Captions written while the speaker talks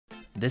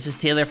This is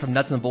Taylor from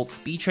Nuts and Bolts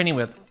Speed Training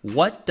with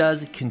what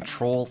does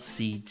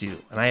Ctrl+C do?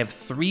 And I have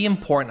 3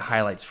 important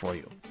highlights for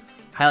you.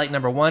 Highlight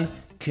number 1,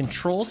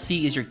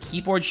 Ctrl+C is your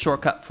keyboard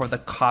shortcut for the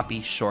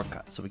copy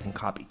shortcut. So we can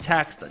copy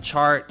text, a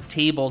chart,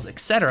 tables,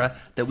 etc.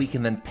 that we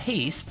can then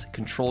paste,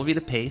 Ctrl+V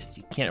to paste.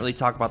 You can't really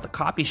talk about the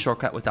copy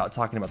shortcut without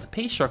talking about the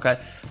paste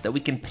shortcut, that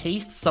we can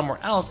paste somewhere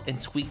else and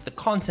tweak the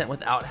content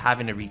without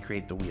having to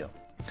recreate the wheel.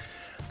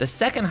 The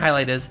second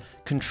highlight is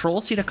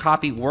Ctrl+C to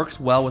copy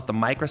works well with the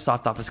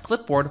Microsoft Office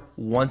Clipboard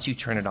once you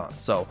turn it on.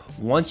 So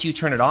once you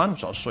turn it on,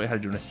 which I'll show you how to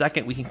do in a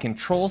second, we can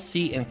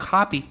Ctrl+C and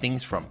copy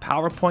things from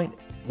PowerPoint,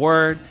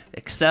 Word,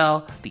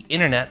 Excel, the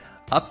internet,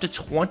 up to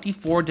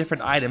 24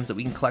 different items that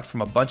we can collect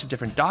from a bunch of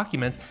different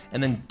documents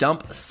and then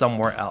dump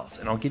somewhere else.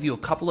 And I'll give you a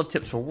couple of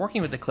tips for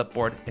working with the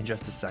clipboard in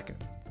just a second.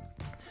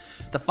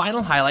 The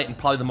final highlight, and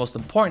probably the most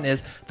important,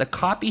 is the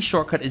copy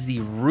shortcut is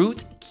the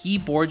root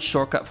keyboard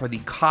shortcut for the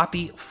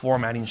copy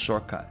formatting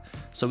shortcut.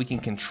 So we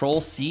can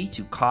Ctrl+C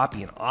to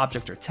copy an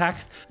object or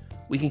text.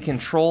 We can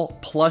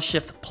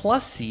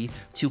Ctrl+Shift+C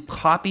to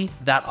copy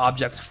that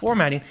object's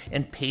formatting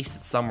and paste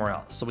it somewhere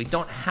else. So we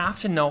don't have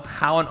to know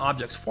how an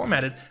object's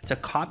formatted to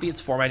copy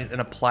its formatting and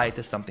apply it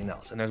to something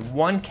else. And there's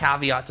one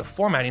caveat to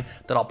formatting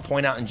that I'll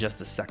point out in just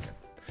a second.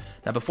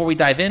 Now, before we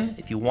dive in,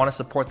 if you want to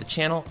support the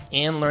channel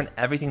and learn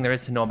everything there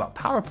is to know about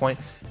PowerPoint,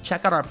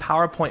 check out our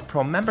PowerPoint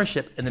Pro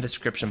membership in the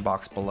description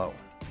box below.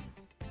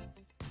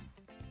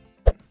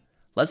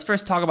 Let's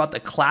first talk about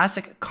the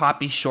classic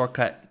copy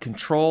shortcut,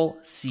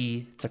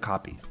 Ctrl+C to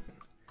copy.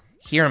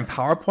 Here in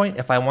PowerPoint,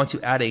 if I want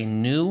to add a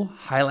new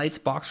highlights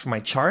box for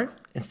my chart,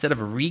 instead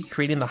of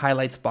recreating the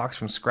highlights box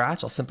from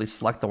scratch, I'll simply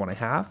select the one I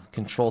have,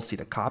 Ctrl+C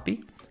to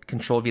copy,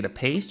 Ctrl+V to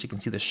paste. You can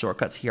see the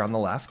shortcuts here on the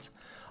left.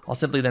 I'll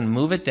simply then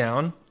move it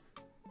down.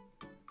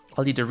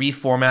 I'll need to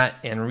reformat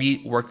and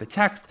rework the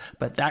text,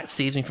 but that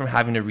saves me from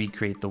having to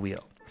recreate the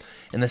wheel.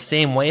 In the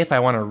same way, if I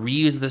want to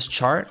reuse this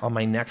chart on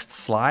my next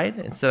slide,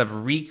 instead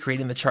of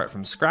recreating the chart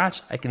from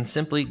scratch, I can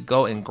simply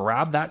go and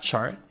grab that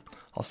chart.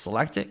 I'll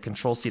select it,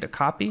 Ctrl+C to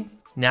copy,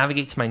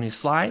 navigate to my new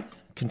slide,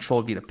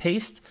 Ctrl+V to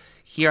paste.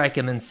 Here I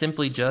can then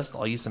simply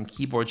I'll use some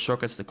keyboard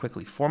shortcuts to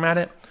quickly format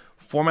it,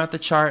 format the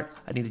chart.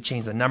 I need to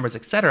change the numbers,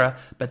 etc.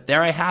 But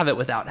there I have it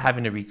without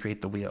having to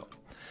recreate the wheel.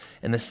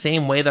 In the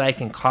same way that I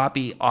can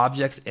copy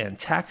objects and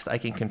text, I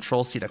can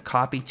Ctrl+C to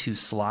copy 2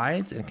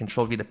 slides and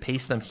Ctrl+V to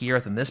paste them here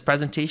within this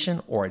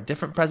presentation or a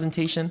different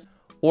presentation.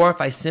 Or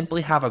if I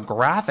simply have a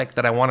graphic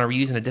that I want to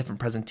reuse in a different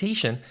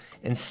presentation,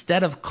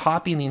 instead of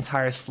copying the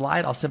entire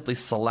slide, I'll simply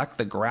select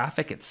the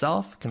graphic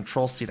itself,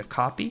 Ctrl+C to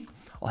copy.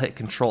 I'll hit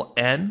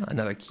Ctrl+N,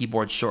 another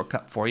keyboard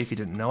shortcut for you if you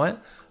didn't know it.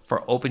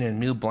 For opening a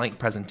new blank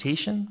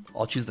presentation,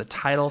 I'll choose the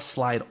title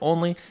slide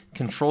only,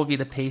 Ctrl+V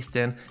to paste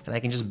in, and I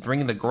can just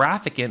bring the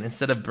graphic in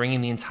instead of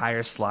bringing the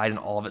entire slide and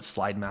all of its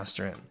slide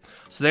master in.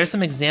 So there's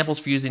some examples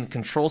for using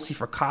Ctrl+C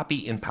for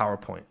copy in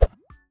PowerPoint.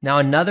 Now,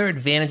 another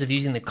advantage of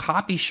using the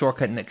copy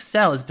shortcut in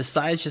Excel is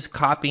besides just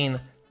copying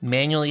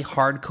manually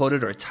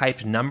hard-coded or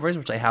typed numbers,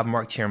 which I have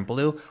marked here in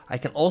blue, I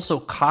can also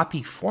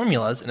copy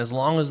formulas, and as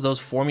long as those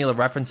formula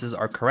references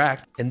are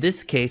correct, in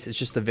this case, it's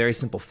just a very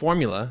simple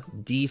formula,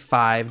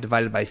 D5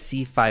 divided by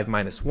C5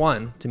 minus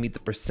 1 to meet the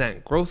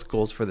percent growth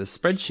goals for this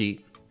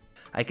spreadsheet,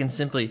 I can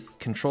simply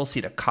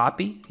Ctrl+C to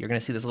copy. You're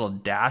gonna see this little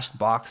dashed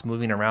box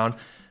moving around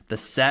the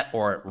set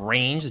or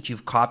range that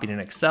you've copied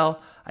in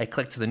Excel. I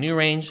click to the new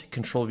range,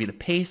 Ctrl+V to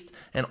paste,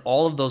 and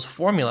all of those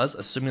formulas,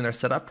 assuming they're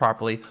set up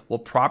properly, will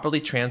properly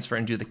transfer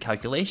and do the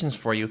calculations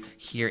for you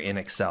here in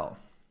Excel.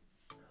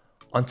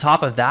 On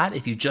top of that,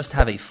 if you just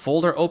have a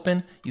folder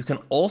open, you can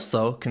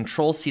also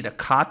Ctrl+C to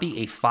copy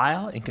a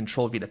file and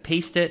Ctrl+V to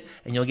paste it,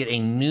 and you'll get a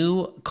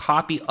new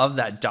copy of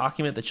that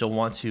document that you'll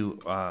want to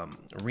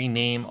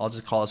rename. I'll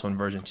just call this one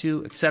version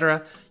 2,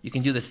 etc. You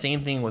can do the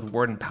same thing with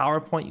Word and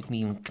PowerPoint. You can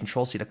even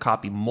Ctrl+C to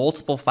copy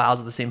multiple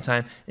files at the same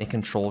time and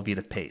Ctrl+V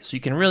to paste. So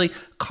you can really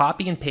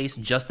copy and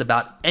paste just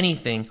about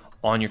anything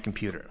on your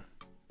computer.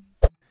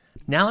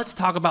 Now let's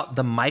talk about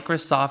the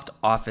Microsoft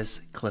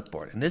Office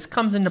Clipboard. And this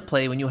comes into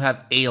play when you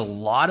have a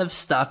lot of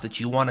stuff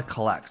that you want to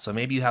collect. So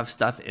maybe you have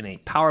stuff in a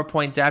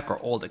PowerPoint deck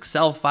or old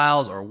Excel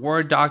files or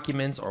Word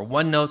documents or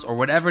OneNotes or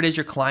whatever it is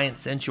your client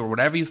sent you or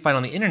whatever you find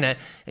on the internet,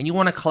 and you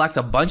want to collect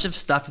a bunch of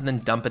stuff and then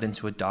dump it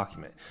into a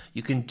document.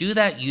 You can do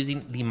that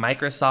using the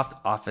Microsoft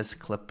Office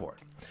Clipboard.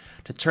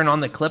 To turn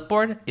on the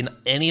clipboard in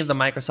any of the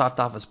Microsoft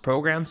Office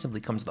programs, simply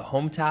come to the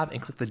Home tab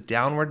and click the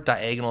downward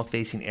diagonal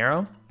facing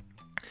arrow.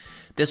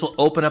 This will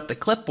open up the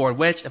clipboard,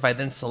 which if I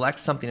then select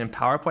something in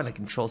PowerPoint, I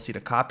Ctrl+C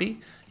to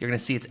copy, you're gonna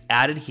see it's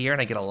added here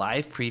and I get a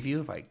live preview.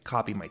 If I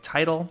copy my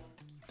title,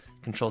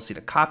 Ctrl+C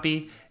to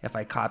copy. If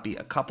I copy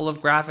a couple of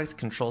graphics,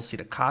 Ctrl+C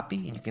to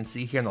copy, and you can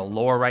see here in the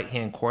lower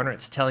right-hand corner,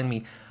 it's telling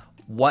me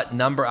what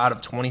number out of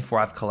 24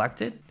 I've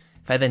collected.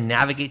 If I then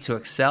navigate to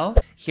Excel,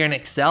 here in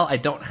Excel, I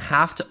don't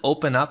have to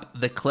open up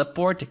the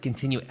clipboard to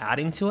continue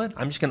adding to it.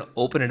 I'm just gonna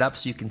open it up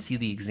so you can see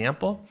the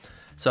example.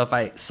 So if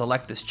I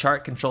select this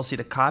chart, Ctrl+C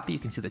to copy, you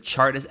can see the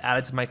chart is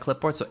added to my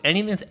clipboard. So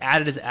anything that's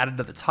added is added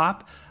to the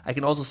top. I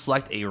can also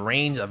select a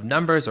range of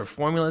numbers or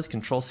formulas,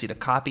 Ctrl+C to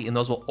copy, and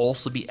those will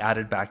also be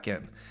added back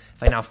in.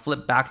 If I now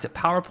flip back to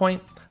PowerPoint,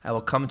 I will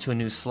come to a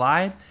new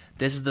slide.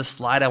 This is the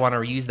slide I want to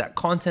reuse that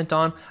content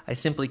on. I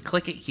simply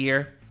click it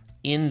here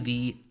in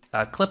the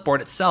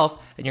clipboard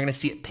itself, and you're going to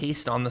see it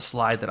pasted on the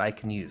slide that I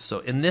can use.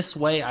 So in this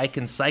way, I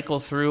can cycle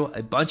through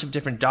a bunch of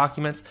different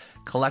documents,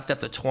 collect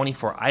up to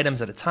 24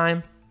 items at a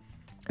time,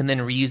 and then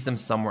reuse them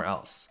somewhere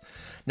else.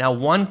 Now,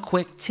 one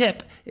quick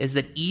tip is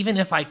that even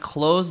if I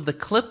close the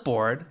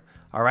clipboard,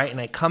 all right,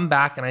 and I come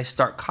back and I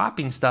start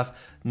copying stuff,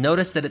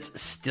 notice that it's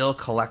still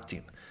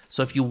collecting.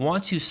 So if you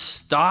want to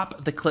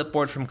stop the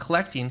clipboard from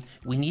collecting,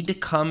 we need to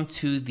come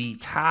to the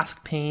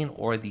task pane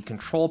or the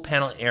control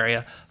panel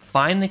area,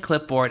 find the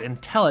clipboard and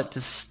tell it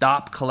to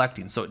stop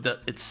collecting. So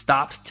it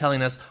stops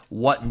telling us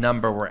what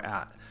number we're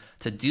at.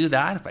 To do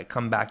that, if I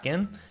come back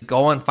in,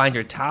 go and find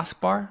your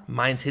taskbar.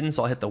 Mine's hidden,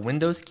 so I'll hit the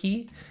Windows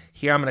key.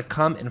 Here I'm gonna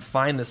come and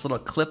find this little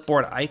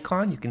clipboard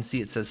icon. You can see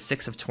it says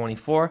 6 of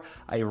 24.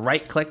 I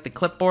right click the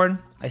clipboard.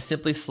 I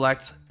simply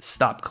select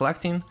stop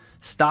collecting.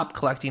 Stop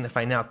collecting. If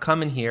I now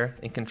come in here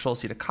and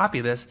Ctrl+C to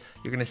copy this,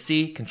 you're gonna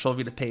see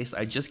Ctrl+V to paste.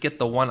 I just get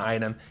the one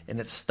item and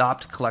it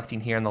stopped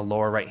collecting here in the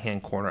lower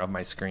right-hand corner of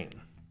my screen.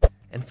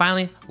 And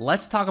finally,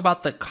 let's talk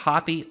about the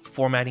copy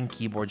formatting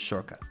keyboard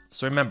shortcut.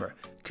 So remember,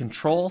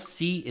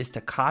 Ctrl+C is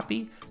to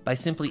copy. By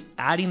simply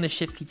adding the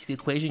Shift key to the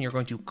equation, you're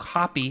going to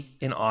copy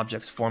in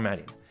object's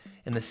formatting.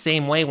 In the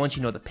same way, once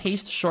you know the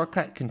paste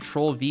shortcut,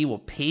 Ctrl+V will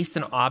paste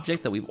an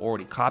object that we've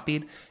already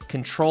copied.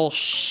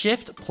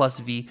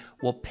 Ctrl+Shift+V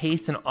will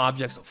paste an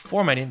object's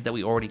formatting that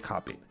we already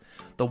copied.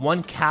 The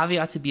one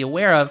caveat to be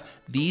aware of,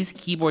 these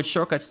keyboard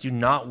shortcuts do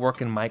not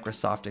work in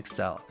Microsoft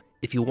Excel.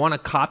 If you want to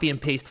copy and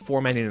paste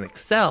formatting in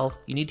Excel,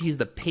 you need to use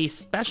the Paste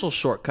Special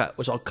shortcut,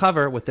 which I'll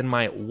cover within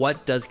my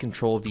What Does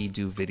Ctrl+V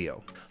Do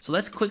video. So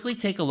let's quickly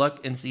take a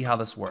look and see how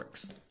this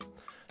works.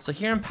 So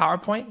here in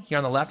PowerPoint, here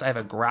on the left, I have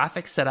a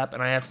graphic set up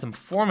and I have some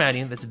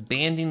formatting that's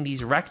banding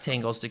these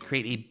rectangles to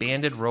create a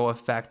banded row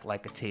effect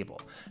like a table.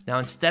 Now,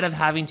 instead of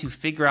having to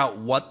figure out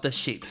what the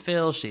shape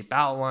fill, shape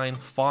outline,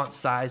 font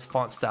size,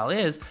 font style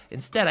is,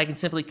 instead I can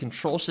simply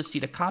Ctrl+Shift+C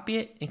to copy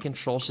it and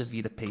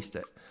Ctrl+Shift+V to paste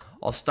it.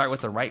 I'll start with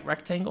the right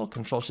rectangle,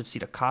 Ctrl+Shift+C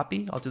to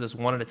copy. I'll do this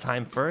one at a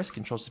time first,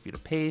 Ctrl+Shift+V to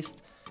paste,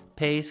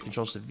 paste,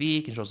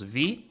 Ctrl+Shift+V,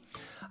 Ctrl+Shift+V.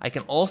 I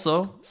can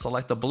also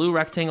select the blue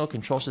rectangle,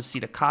 Ctrl+Shift+C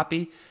to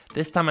copy.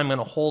 This time I'm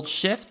gonna hold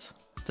Shift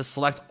to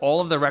select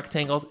all of the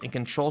rectangles and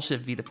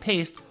Ctrl+Shift+V to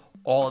paste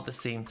all at the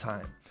same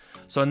time.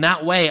 So in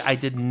that way, I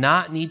did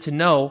not need to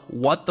know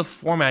what the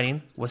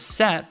formatting was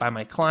set by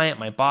my client,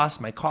 my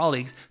boss, my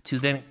colleagues to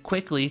then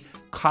quickly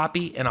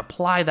copy and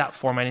apply that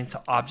formatting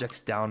to objects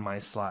down my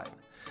slide.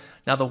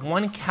 Now, the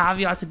one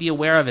caveat to be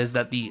aware of is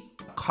that the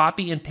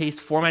copy and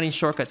paste formatting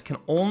shortcuts can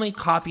only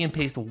copy and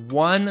paste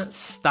one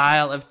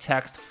style of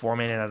text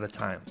formatted at a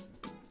time.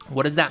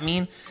 What does that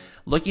mean?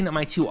 Looking at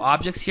my two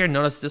objects here,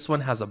 notice this one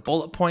has a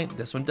bullet point,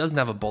 this one doesn't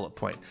have a bullet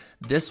point.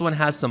 This one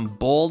has some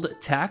bold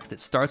text, it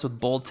starts with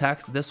bold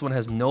text, this one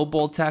has no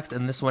bold text,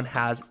 and this one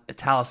has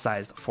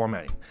italicized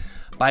formatting.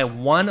 By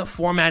one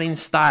formatting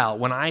style,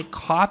 when I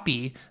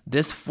copy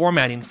this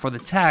formatting for the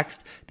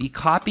text, the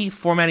copy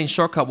formatting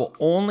shortcut will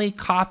only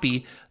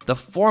copy the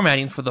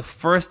formatting for the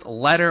first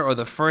letter or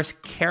the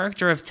first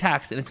character of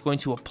text, and it's going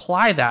to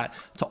apply that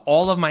to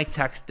all of my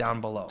text down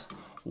below.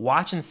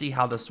 Watch and see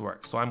how this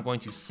works. So I'm going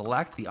to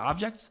select the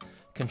object,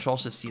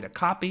 Ctrl+Shift+C to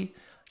copy,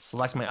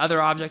 select my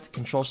other object,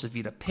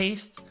 Ctrl+Shift+V to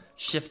paste,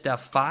 Shift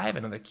F5,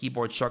 another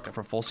keyboard shortcut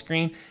for full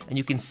screen, and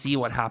you can see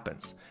what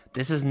happens.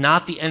 This is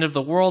not the end of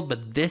the world,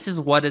 but this is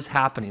what is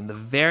happening. The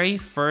very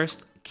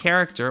first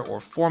character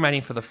or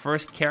formatting for the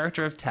first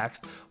character of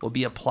text will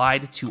be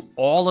applied to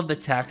all of the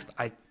text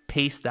I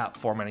paste that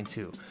formatting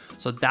to.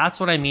 So that's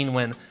what I mean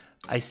when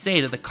I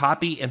say that the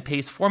copy and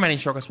paste formatting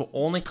shortcuts will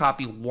only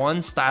copy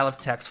one style of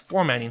text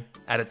formatting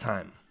at a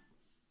time.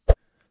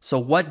 So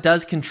what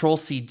does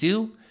Ctrl+C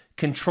do?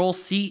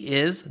 Ctrl+C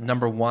is,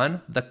 number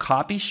one, the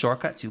copy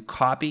shortcut to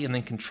copy and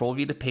then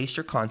Ctrl+V to paste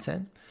your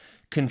content.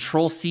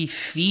 Ctrl+C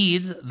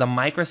feeds the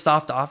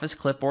Microsoft Office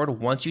clipboard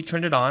once you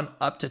turn it on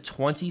up to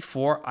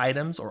 24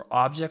 items or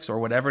objects or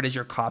whatever it is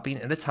you're copying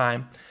at a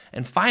time.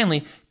 And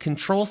finally,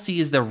 Ctrl+C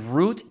is the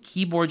root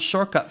keyboard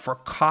shortcut for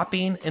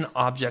copying an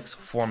object's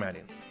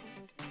formatting.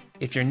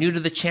 If you're new to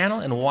the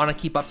channel and want to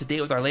keep up to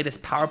date with our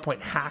latest PowerPoint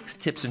hacks,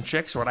 tips, and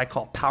tricks, or what I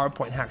call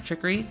PowerPoint hack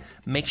trickery,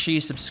 make sure you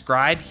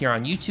subscribe here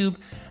on YouTube.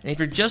 And if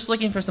you're just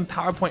looking for some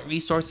PowerPoint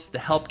resources to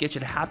help get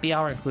you to happy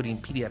hour, including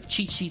PDF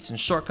cheat sheets and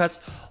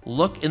shortcuts,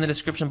 look in the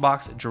description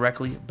box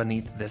directly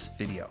beneath this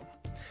video.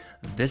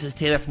 This is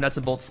Taylor from Nuts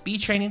and Bolts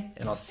Speed Training,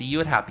 and I'll see you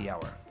at happy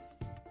hour.